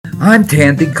I'm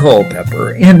Tandy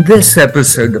Culpepper. In this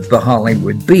episode of The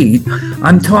Hollywood Beat,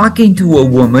 I'm talking to a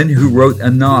woman who wrote a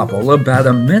novel about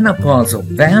a menopausal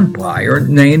vampire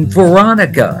named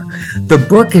Veronica. The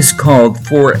book is called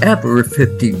Forever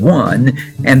 51,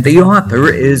 and the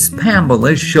author is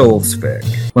Pamela Skjolsvik.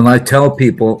 When I tell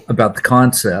people about the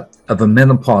concept of a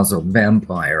menopausal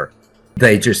vampire,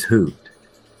 they just hoot.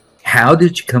 How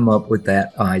did you come up with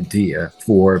that idea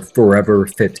for Forever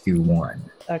 51?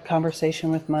 A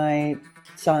conversation with my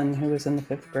son who was in the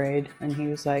 5th grade, and he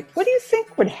was like, what do you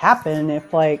think would happen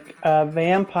if like a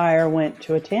vampire went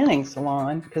to a tanning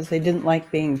salon because they didn't like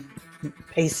being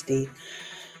pasty?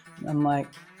 And I'm like,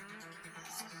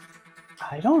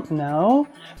 I don't know.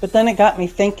 But then it got me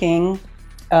thinking,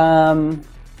 I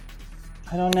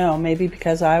don't know, maybe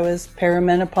because I was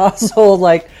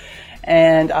perimenopausal,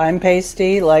 and I'm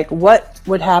pasty, what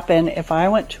would happen if I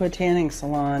went to a tanning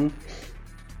salon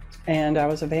and I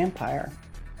was a vampire?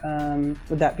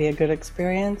 Would that be a good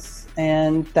experience?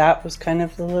 And that was kind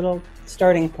of the little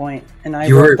starting point. And I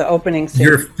wrote the opening scene.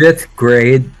 Your 5th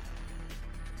grade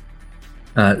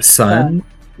son?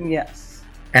 Yes.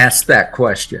 Asked that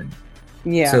question.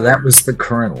 Yeah. So that was the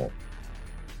kernel.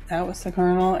 That was the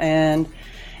kernel. And,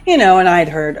 and I'd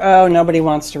heard, nobody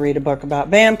wants to read a book about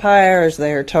vampires.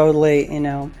 They're totally,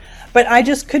 But I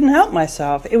just couldn't help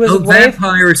myself. It was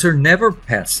vampires are never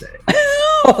passe.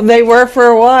 They were for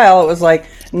a while. It was like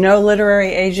no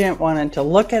literary agent wanted to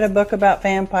look at a book about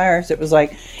vampires. It was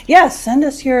like, yes, send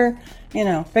us your,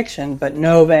 fiction, but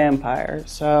no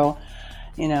vampires. So,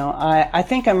 I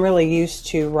think I'm really used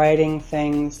to writing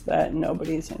things that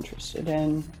nobody's interested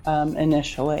in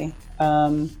initially.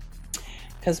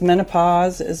 Because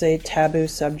menopause is a taboo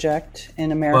subject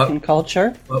in American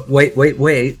culture. But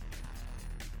wait.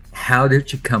 How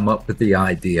did you come up with the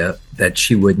idea that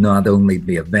she would not only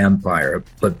be a vampire,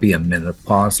 but be a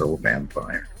menopausal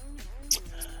vampire?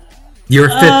 Your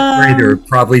 5th grader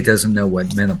probably doesn't know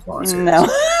what menopause is. No,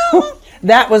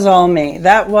 that was all me.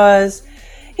 That was,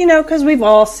 because we've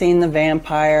all seen the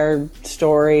vampire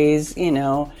stories,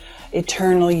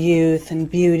 eternal youth and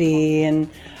beauty and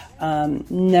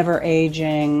never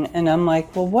aging. And I'm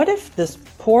like, well, what if this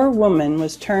poor woman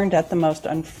was turned at the most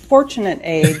unfortunate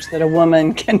age that a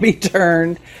woman can be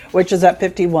turned, which is at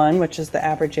 51, which is the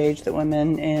average age that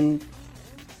women in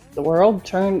the world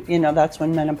turn, that's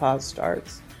when menopause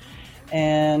starts.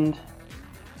 And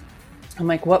I'm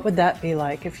like, what would that be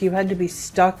like if you had to be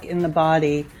stuck in the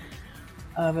body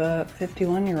of a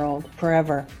 51-year-old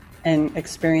forever and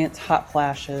experience hot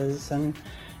flashes and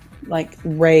like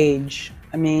rage?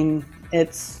 I mean,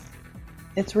 it's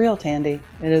real, Tandy.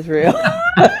 It is real.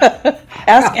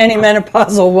 Ask any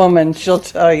menopausal woman; she'll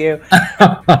tell you.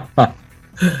 I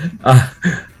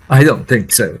don't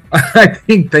think so. I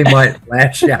think they might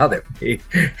lash out at me.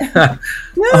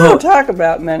 Talk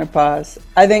about menopause.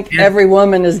 I think every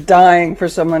woman is dying for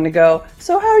someone to go,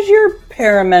 so how's your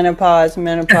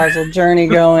menopausal journey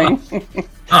going?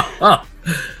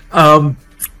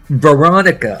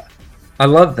 Veronica. I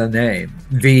love the name.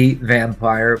 The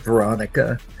Vampire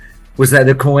Veronica. Was that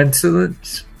a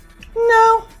coincidence?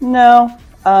 No.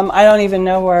 I don't even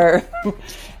know where.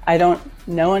 I don't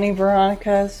know any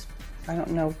Veronicas. I don't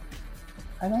know.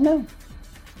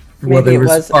 Maybe well, there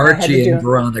was Archie and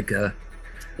Veronica,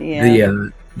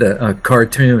 the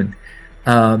cartoon.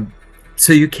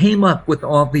 So you came up with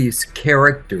all these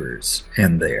characters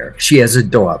in there. She has a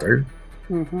daughter.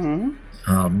 Mm-hmm.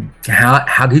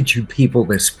 How did you people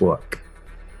this book?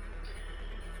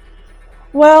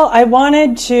 Well, I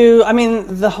wanted to,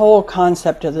 the whole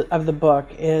concept of the book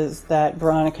is that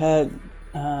Veronica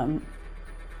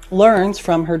learns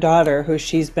from her daughter, who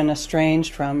she's been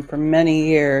estranged from for many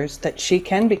years, that she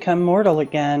can become mortal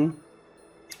again,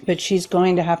 but she's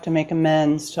going to have to make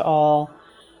amends to all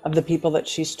of the people that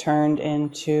she's turned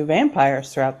into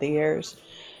vampires throughout the years.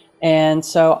 And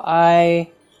so I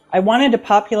wanted to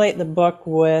populate the book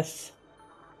with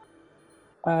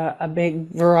a big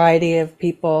variety of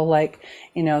people,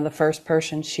 the first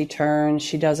person she turns,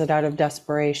 she does it out of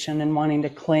desperation and wanting to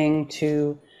cling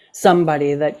to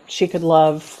somebody that she could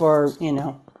love for,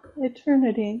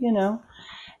 eternity,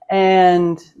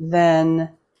 and then,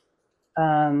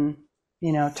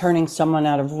 turning someone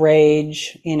out of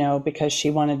rage, because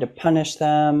she wanted to punish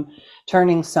them,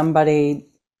 turning somebody,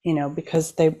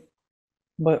 because they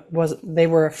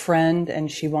were a friend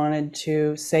and she wanted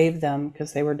to save them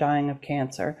because they were dying of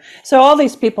cancer. So all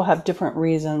these people have different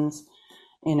reasons,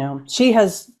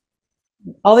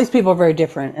 all these people are very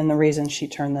different, and the reason she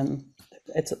turned them,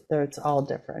 it's all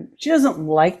different. She doesn't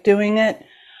like doing it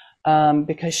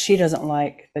because she doesn't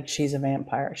like that she's a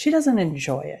vampire. She doesn't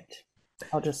enjoy it.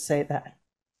 I'll just say that.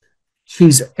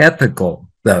 She's ethical,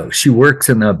 though. She works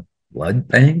in a blood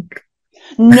bank.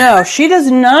 No, she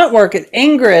does not work at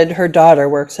Ingrid. Her daughter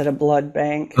works at a blood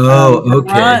bank. Oh,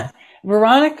 okay.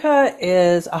 Veronica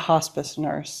is a hospice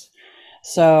nurse.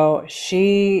 So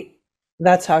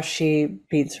that's how she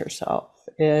feeds herself,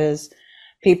 is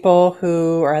people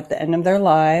who are at the end of their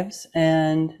lives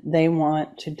and they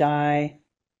want to die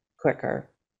quicker.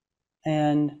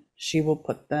 And she will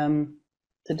put them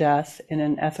to death in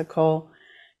an ethical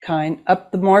kind,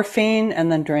 up the morphine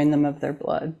and then drain them of their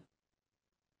blood.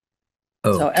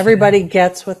 Okay. So everybody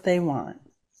gets what they want.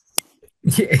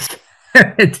 Yeah.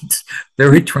 It's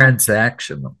very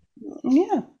transactional.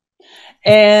 Yeah.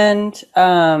 And,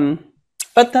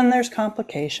 but then there's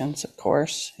complications, of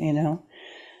course,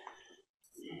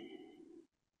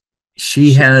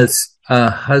 She has a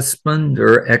husband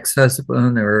or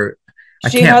ex-husband, or I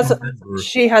She can't has remember.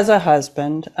 she has a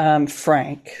husband,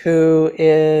 Frank, who who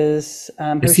Is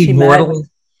he she met. mortal?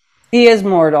 He is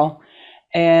mortal,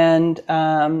 and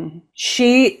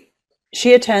she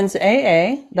attends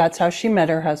AA. That's how she met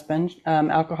her husband,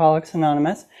 Alcoholics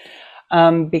Anonymous,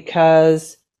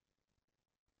 because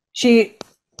she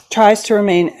tries to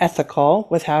remain ethical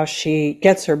with how she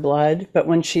gets her blood, but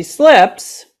when she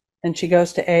slips, and she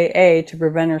goes to AA to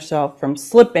prevent herself from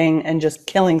slipping and just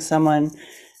killing someone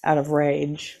out of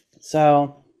rage.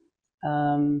 So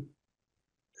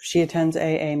she attends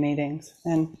AA meetings,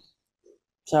 and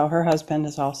so her husband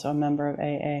is also a member of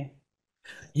AA.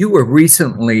 You were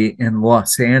recently in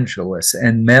Los Angeles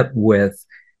and met with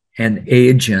an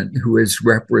agent who is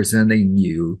representing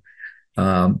you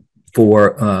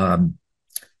for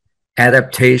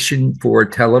adaptation for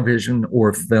television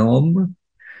or film.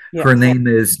 Her Yes. name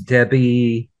is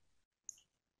Debbie.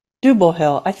 Double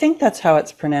Hill. I think that's how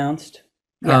it's pronounced.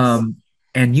 Yes.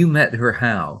 And you met her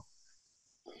how?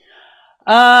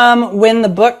 When the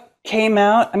book came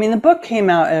out, the book came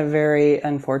out at a very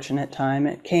unfortunate time.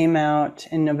 It came out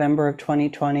in November of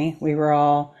 2020. We were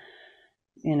all,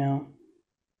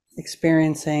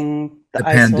 experiencing the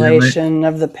isolation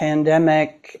of the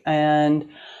pandemic, and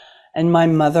my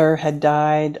mother had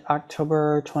died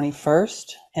October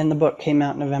 21st, and the book came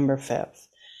out November 5th.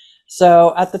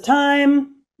 So at the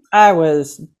time, I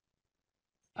was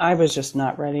just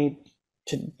not ready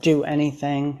to do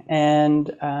anything. And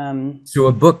so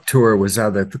a book tour was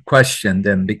out of the question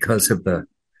then because of the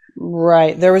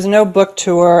right. There was no book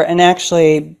tour, and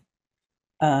actually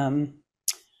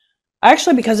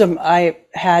because I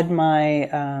had my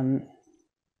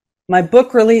my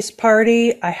book release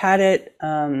party, I had it.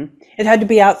 It had to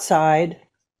be outside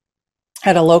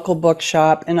at a local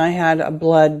bookshop, and I had a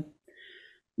blood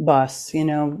bus,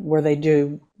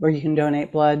 where you can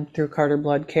donate blood through Carter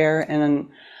Blood Care, and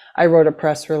I wrote a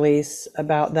press release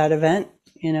about that event.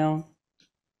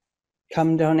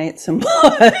 Come donate some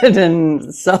blood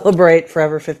and celebrate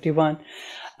Forever 51.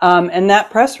 And that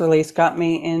press release got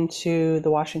me into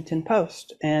the Washington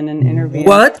Post and an interview.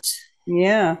 What?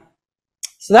 Yeah.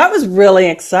 So that was really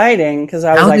exciting because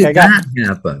I was How did that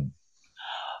happen?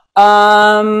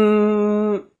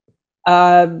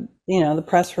 The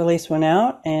press release went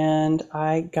out and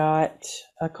I got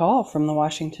a call from the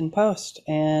Washington Post,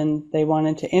 and they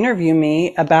wanted to interview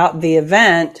me about the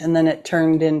event. And then it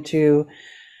turned into,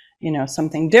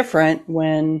 something different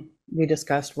when we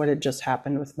discussed what had just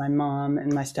happened with my mom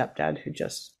and my stepdad, who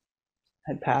just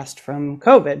had passed from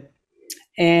COVID.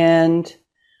 And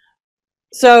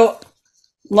so,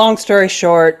 long story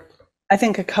short, I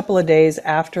think a couple of days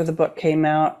after the book came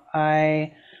out,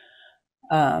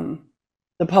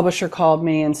 the publisher called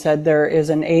me and said there is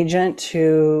an agent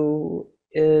who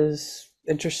is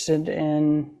interested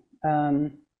in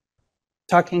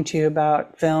talking to you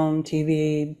about film,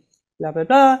 TV, blah, blah,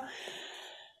 blah.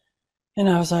 And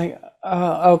I was like,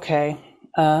 okay.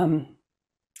 I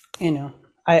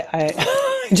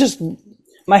just,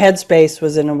 my headspace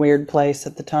was in a weird place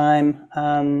at the time.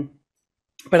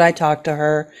 But I talked to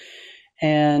her,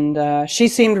 and she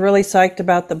seemed really psyched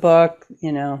about the book,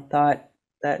 thought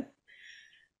that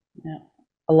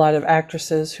a lot of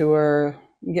actresses who are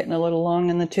getting a little long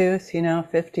in the tooth,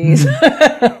 50s,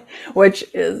 which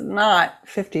is not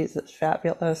 50s, it's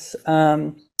fabulous,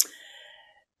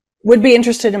 would be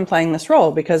interested in playing this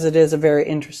role because it is a very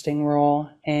interesting role.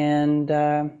 And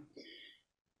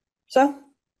so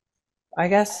I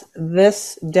guess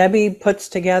Debbie puts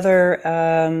together,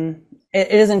 it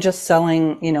isn't just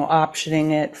selling,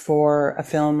 optioning it for a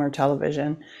film or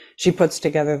television. She puts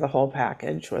together the whole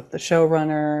package with the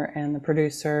showrunner and the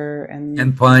producer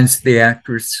and finds the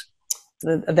actors,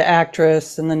 the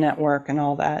actress and the network and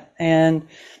all that. And,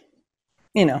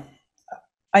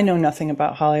 I know nothing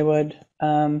about Hollywood.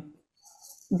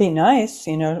 Be nice,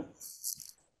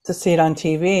 to see it on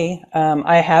TV.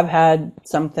 I have had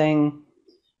something.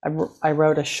 I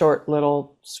wrote a short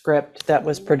little script that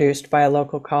was produced by a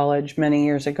local college many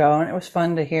years ago, and it was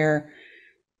fun to hear,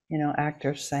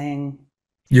 actors saying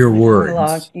your dialogue.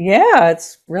 words. Yeah,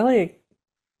 it's really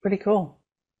pretty cool.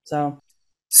 So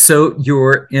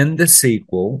you're in the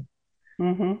sequel,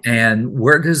 mm-hmm. and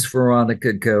where does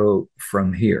Veronica go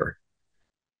from here?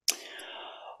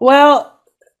 Well,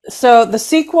 so the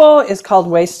sequel is called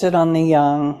Wasted on the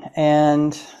Young,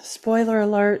 and spoiler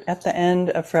alert, at the end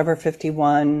of Forever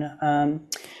 51,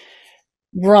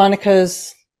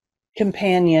 Veronica's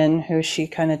companion, who she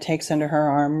kind of takes under her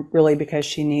arm, really because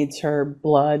she needs her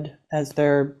blood as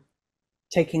they're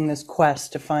taking this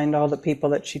quest to find all the people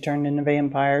that she turned into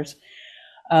vampires.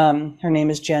 Her name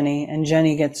is Jenny, and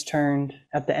Jenny gets turned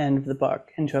at the end of the book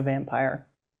into a vampire.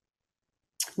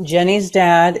 Jenny's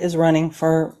dad is running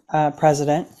for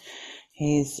president.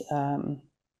 He's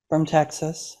from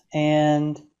Texas.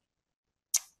 And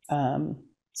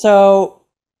so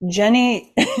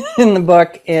Jenny in the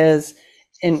book is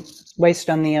in Wasted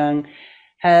on the Young.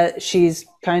 She's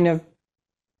kind of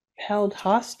held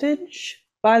hostage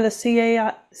by the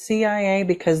CIA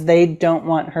because they don't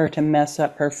want her to mess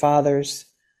up her father's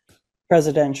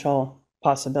presidential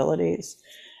possibilities.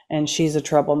 And she's a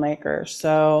troublemaker.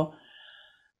 So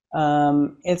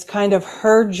it's kind of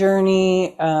her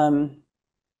journey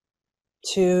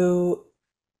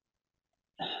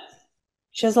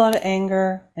she has a lot of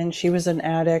anger, and she was an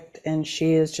addict, and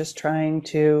she is just trying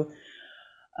to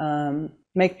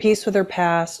make peace with her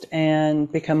past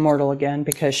and become mortal again,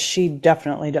 because she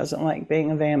definitely doesn't like being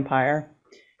a vampire.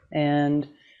 And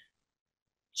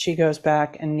she goes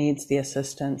back and needs the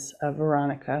assistance of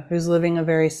Veronica, who's living a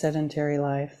very sedentary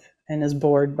life and is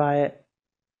bored by it.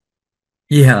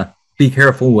 Yeah, be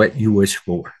careful what you wish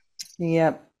for.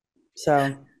 Yep.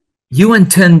 So you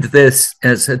intend this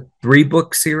as a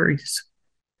 3-book series?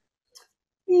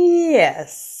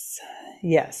 Yes.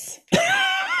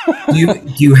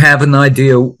 do you have an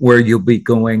idea where you'll be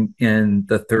going in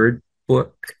the 3rd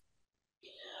book?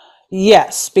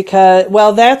 Yes, because,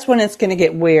 well, that's when it's going to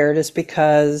get weird, is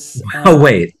because...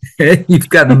 wait. You've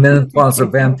got a menopause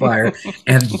vampire,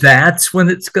 and that's when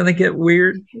it's going to get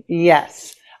weird?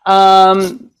 Yes.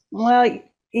 Well,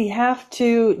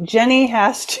 Jenny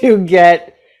has to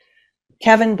get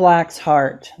Kevin Black's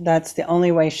heart. That's the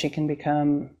only way she can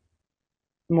become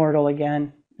mortal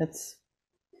again.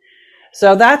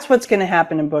 So that's what's going to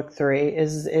happen in book 3,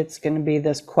 is it's going to be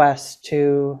this quest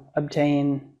to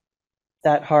obtain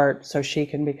that heart so she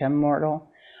can become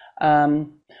mortal.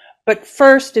 But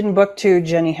first, in book 2,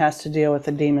 Jenny has to deal with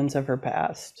the demons of her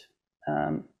past,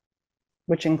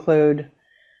 which include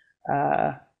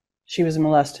she was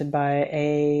molested by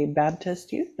a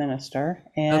Baptist youth minister.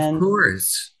 And of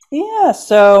course. Yeah,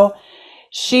 so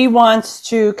she wants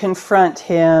to confront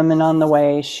him, and on the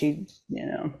way she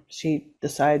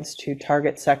decides to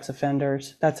target sex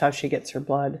offenders. That's how she gets her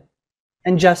blood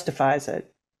and justifies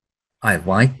it. I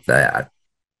like that.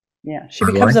 Yeah, she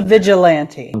becomes a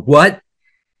vigilante. What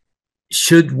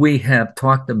should we have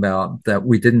talked about that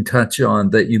we didn't touch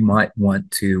on that you might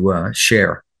want to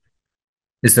share?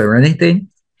 Is there anything?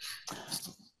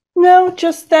 No,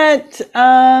 just that,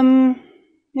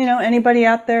 anybody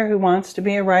out there who wants to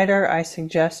be a writer, I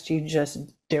suggest you just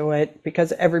do it,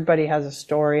 because everybody has a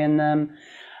story in them.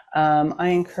 I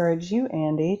encourage you,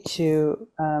 Andy, to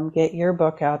get your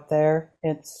book out there.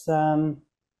 It's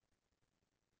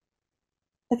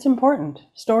important.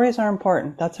 Stories are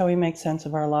important. That's how we make sense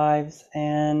of our lives,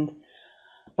 and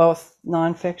both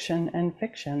nonfiction and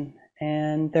fiction.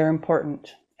 And they're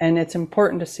important. And it's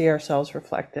important to see ourselves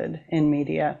reflected in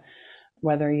media,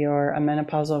 whether you're a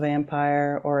menopausal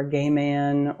vampire or a gay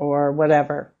man or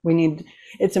whatever.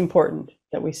 It's important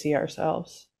that we see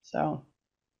ourselves. So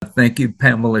thank you,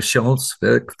 Pamela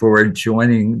Skjolsvik, for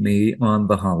joining me on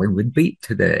the Hollywood Beat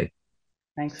today.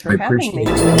 Thanks for having me.